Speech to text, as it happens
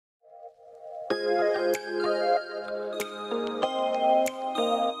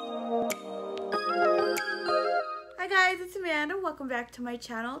and welcome back to my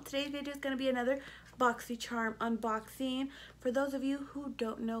channel. Today's video is going to be another Boxycharm unboxing. For those of you who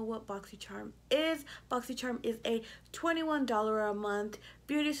don't know what Boxycharm is a $21 a month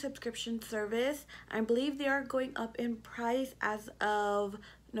beauty subscription service. I believe they are going up in price as of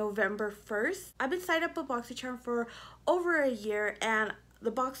November 1st. I've been signed up with Boxycharm for over a year and the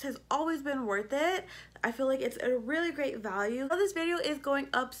box has always been worth it. I feel like it's a really great value. So this video is going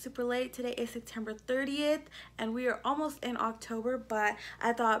up super late. Today is September 30th and we are almost in October, but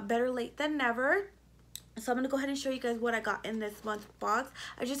I thought better late than never. So I'm going to go ahead and show you guys what I got in this month's box.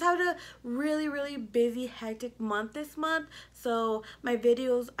 I just had a really busy, hectic month this month. So my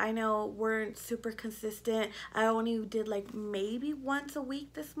videos, I know, weren't super consistent. I only did like maybe once a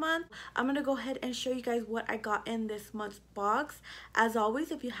week this month. I'm going to go ahead and show you guys what I got in this month's box. As always,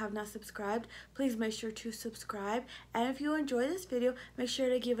 if you have not subscribed, please make sure to subscribe. And if you enjoy this video, make sure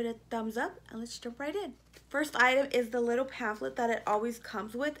to give it a thumbs up and let's jump right in. First item is the little pamphlet that it always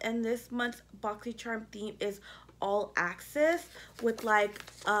comes with, and this month's Boxycharm theme is all access with like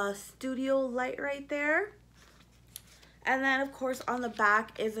a studio light right there. And then of course on the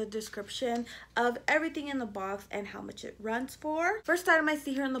back is a description of everything in the box and how much it runs for. First item I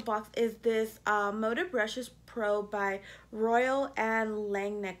see here in the box is this Moda Brushes Pro by Royal and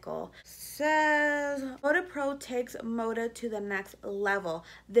Langnickel. Says Moda Pro takes Moda to the next level.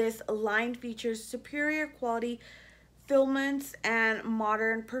 This line features superior quality filaments and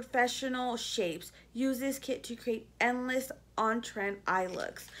modern professional shapes. Use this kit to create endless on-trend eye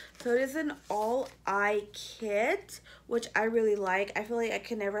looks. So it is an all-eye kit, which I really like. I feel like I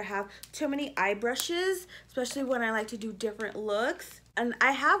can never have too many eye brushes, especially when I like to do different looks. And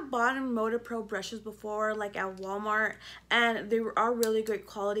I have bought Moda Pro brushes before, like at Walmart, and they are really great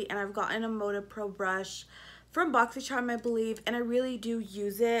quality. And I've gotten a Moda Pro brush from Boxycharm, I believe, and I really do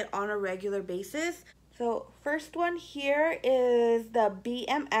use it on a regular basis. So first one here is the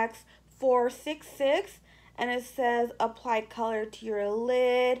BMX 466, and it says apply color to your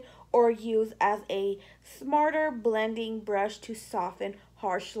lid or use as a smarter blending brush to soften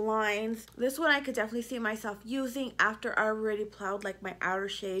harsh lines. This one I could definitely see myself using after I already plowed like my outer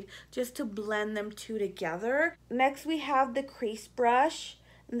shade, just to blend them two together. Next we have the crease brush.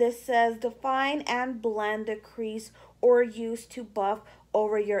 This says define and blend the crease or use to buff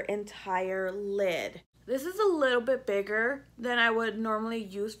over your entire lid. This is a little bit bigger than I would normally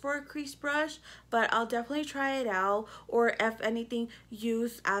use for a crease brush, but I'll definitely try it out, or if anything,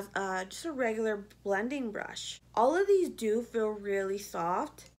 use as just a regular blending brush. All of these do feel really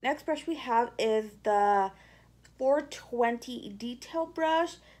soft. Next brush we have is the 420 detail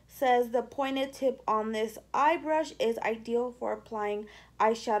brush. Says the pointed tip on this eye brush is ideal for applying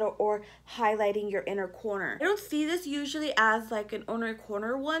eyeshadow or highlighting your inner corner. I don't see this usually as like an inner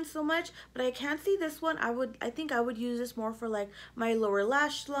corner one so much, but I can see this one. I think I would use this more for like my lower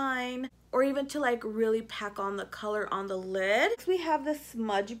lash line, or even to like really pack on the color on the lid. Next we have the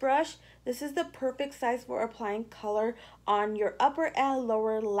smudge brush. This is the perfect size for applying color on your upper and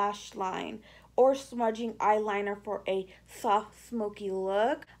lower lash line, or smudging eyeliner for a soft smoky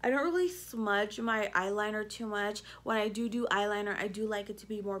look. I don't really smudge my eyeliner too much. When I do eyeliner, I do like it to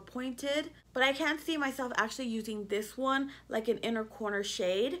be more pointed, but I can't see myself actually using this one like an inner corner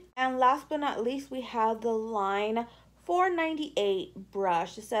shade. And last but not least, we have the line 498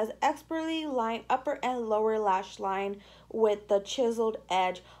 brush. It says expertly line upper and lower lash line with the chiseled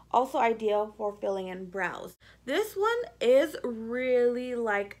edge, also ideal for filling in brows. This one is really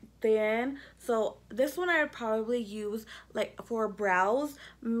like thin, so this one I would probably use like for brows,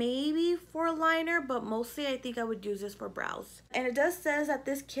 maybe for liner, but mostly I think I would use this for brows. And it does says that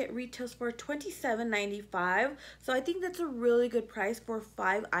this kit retails for $27.95, so I think that's a really good price for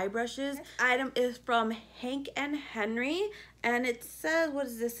 5 eye brushes. This item is from Hank and Henry, and it says, what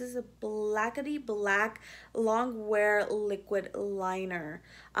is this? This is a blackety black long wear liquid liner.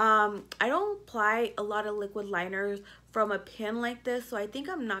 I don't apply a lot of liquid liners from a pin like this, so I think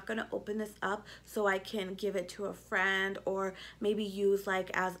I'm not gonna open this up so I can give it to a friend or maybe use like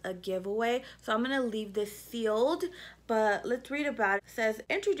as a giveaway. So I'm gonna leave this sealed, but let's read about it. It says,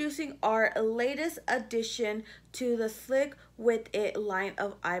 introducing our latest addition to the Slick With It line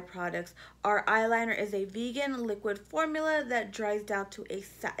of eye products. Our eyeliner is a vegan liquid formula that dries down to a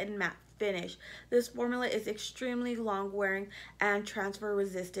satin matte finish. This formula is extremely long wearing and transfer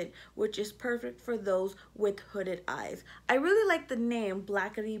resistant, which is perfect for those with hooded eyes. I really like the name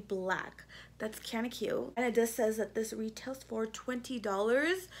Blackety Black. That's kind of cute. And it just says that this retails for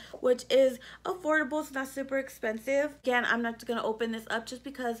 $20, which is affordable. It's not super expensive. Again, I'm not gonna open this up just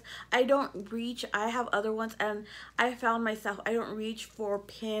because I don't reach. I have other ones, and I found myself I don't reach for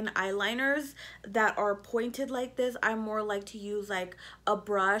pin eyeliners that are pointed like this. I more like to use like a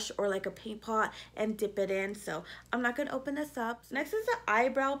brush or like a paint pot and dip it in. So I'm not gonna open this up. Next is the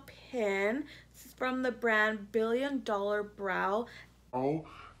eyebrow pin. This is from the brand $1 Billion Brow. Oh.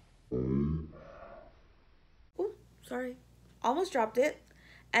 Ooh, sorry, almost dropped it.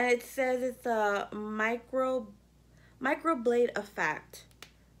 And it says it's a micro blade effect.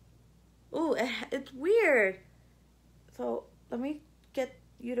 Ooh, it's weird. So let me get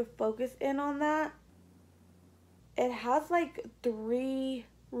you to focus in on that. It has like 3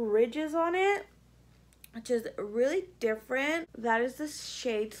 ridges on it, which is really different. That is the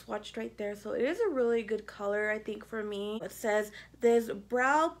shade swatched right there. So it is a really good color, I think, for me. It says this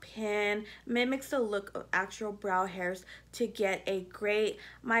brow pin mimics the look of actual brow hairs to get a great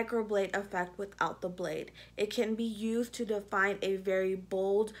microblade effect without the blade. It can be used to define a very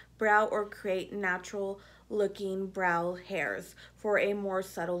bold brow or create natural looking brow hairs for a more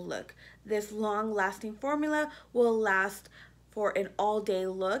subtle look. This long lasting formula will last for an all-day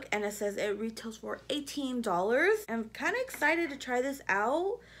look, and it says it retails for $18. I'm kind of excited to try this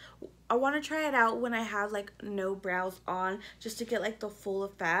out. I want to try it out when I have like no brows on, just to get like the full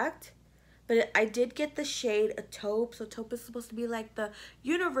effect. But I did get the shade a taupe. So taupe is supposed to be like the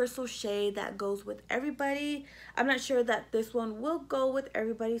universal shade that goes with everybody. I'm not sure that this one will go with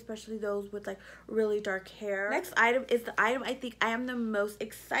everybody, especially those with like really dark hair. Next item is the item I think I am the most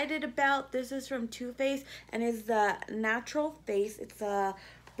excited about. This is from Too Faced and is the Natural Face. It's a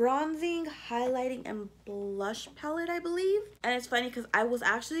bronzing, highlighting, and blush palette, I believe. And it's funny because I was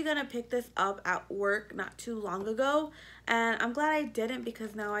actually gonna pick this up at work not too long ago, and I'm glad I didn't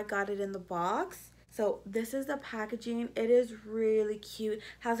because now I got it in the box. So this is the packaging. It is really cute.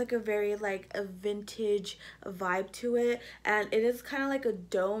 Has like a very like a vintage vibe to it, and it is kind of like a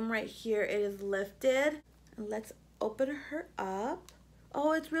dome right here. It is lifted. And let's open her up.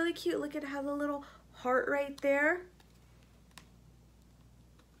 Oh, it's really cute. Look, it has a little heart right there.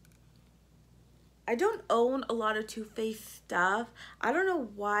 I don't own a lot of Too Faced stuff. I don't know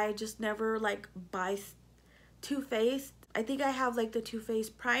why I just never like buy Too Faced. I think I have like the Too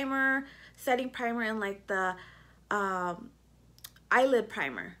Faced primer, setting primer, and like the eyelid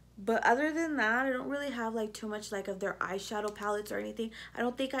primer. But other than that, I don't really have like too much like of their eyeshadow palettes or anything. I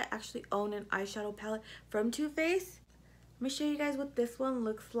don't think I actually own an eyeshadow palette from Too Faced. Let me show you guys what this one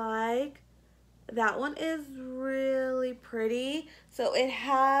looks like. That one is really pretty. So it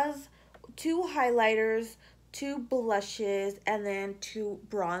has 2 highlighters, 2 blushes, and then 2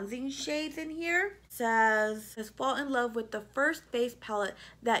 bronzing shades in here. It says fall in love with the first face palette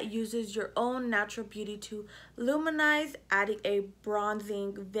that uses your own natural beauty to luminize, adding a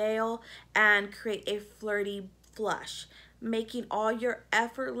bronzing veil and create a flirty flush, making all your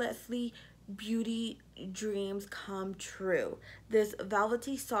effortlessly beauty dreams come true. This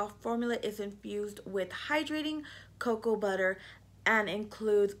velvety soft formula is infused with hydrating cocoa butter and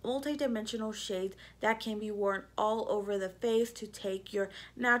includes multi-dimensional shades that can be worn all over the face to take your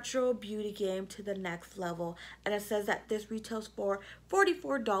natural beauty game to the next level. And it says that this retails for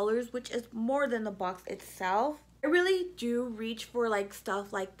 $44, which is more than the box itself. I really do reach for like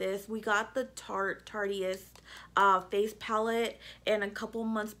stuff like this. We got the Tardiest face palette in a couple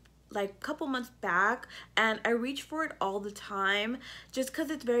months back, and I reach for it all the time just because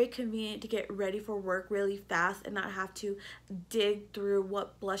it's very convenient to get ready for work really fast and not have to dig through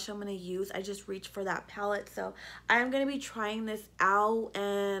what blush I'm going to use. I just reach for that palette. So I'm going to be trying this out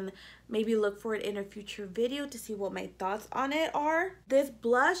and maybe look for it in a future video to see what my thoughts on it are. This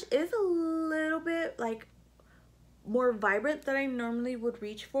blush is a little bit like more vibrant than I normally would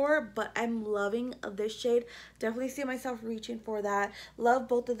reach for, but I'm loving this shade. Definitely see myself reaching for that. Love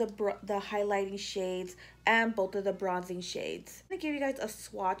both of the highlighting shades and both of the bronzing shades. I'm gonna give you guys a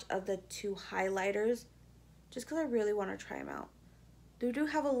swatch of the 2 highlighters just because I really want to try them out. They do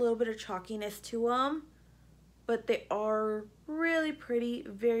have a little bit of chalkiness to them, but they are really pretty,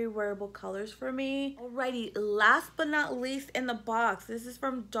 very wearable colors for me. Alrighty, last but not least in the box, this is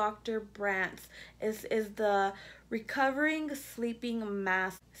from Dr. Brandt. This is the Recovering Sleeping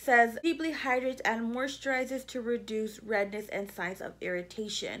Mask. It says deeply hydrates and moisturizes to reduce redness and signs of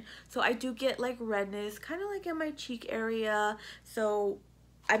irritation. So I do get like redness kind of like in my cheek area, so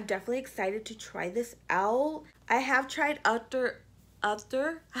I'm definitely excited to try this out. I have tried other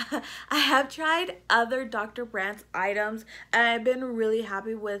Dr. Brandt's items, and I've been really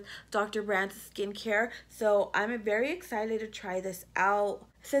happy with Dr. Brandt's skincare, so I'm very excited to try this out.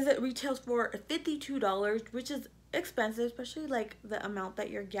 It says it retails for $52, which is expensive, especially like the amount that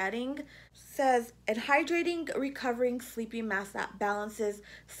you're getting. It says a hydrating, recovering sleeping mask that balances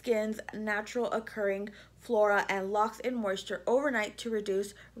skin's natural occurring flora and locks in moisture overnight to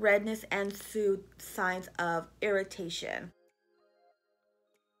reduce redness and soothe signs of irritation.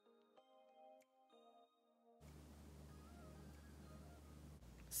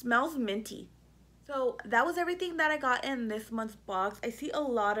 Smells minty. So that was everything that I got in this month's box. I see a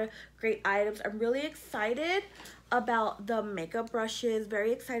lot of great items. I'm really excited about the makeup brushes.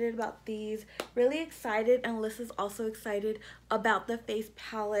 Very excited about these. Really excited, and Alyssa's also excited about the face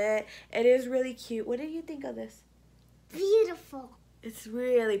palette. It is really cute. What did you think of this? Beautiful. It's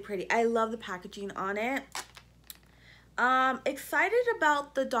really pretty. I love the packaging on it. Excited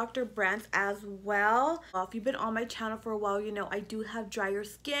about the Dr. Brands as well. If you've been on my channel for a while, you know I do have drier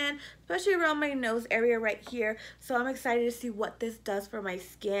skin, especially around my nose area right here. So I'm excited to see what this does for my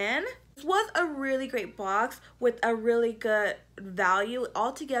skin. This was a really great box with a really good value.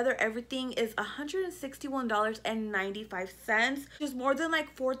 Altogether, everything is $161.95, which is more than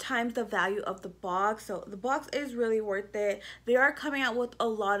like 4 times the value of the box. So the box is really worth it. They are coming out with a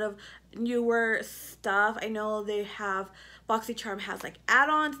lot of newer stuff. I know they have Boxycharm has like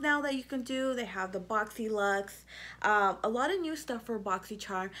add-ons now that you can do. They have the Boxy Luxe, a lot of new stuff for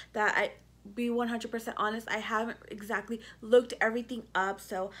Boxycharm that I be 100% honest, I haven't exactly looked everything up,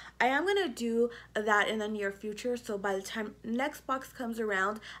 so I am gonna do that in the near future. So by the time next box comes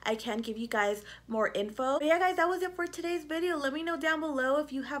around, I can give you guys more info. But yeah guys, that was it for today's video. Let me know down below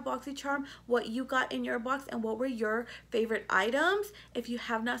if you have Boxycharm, what you got in your box, and what were your favorite items. If you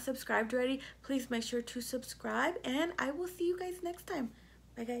have not subscribed already, please make sure to subscribe, and I will see you guys next time.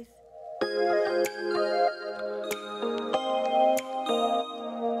 Bye guys.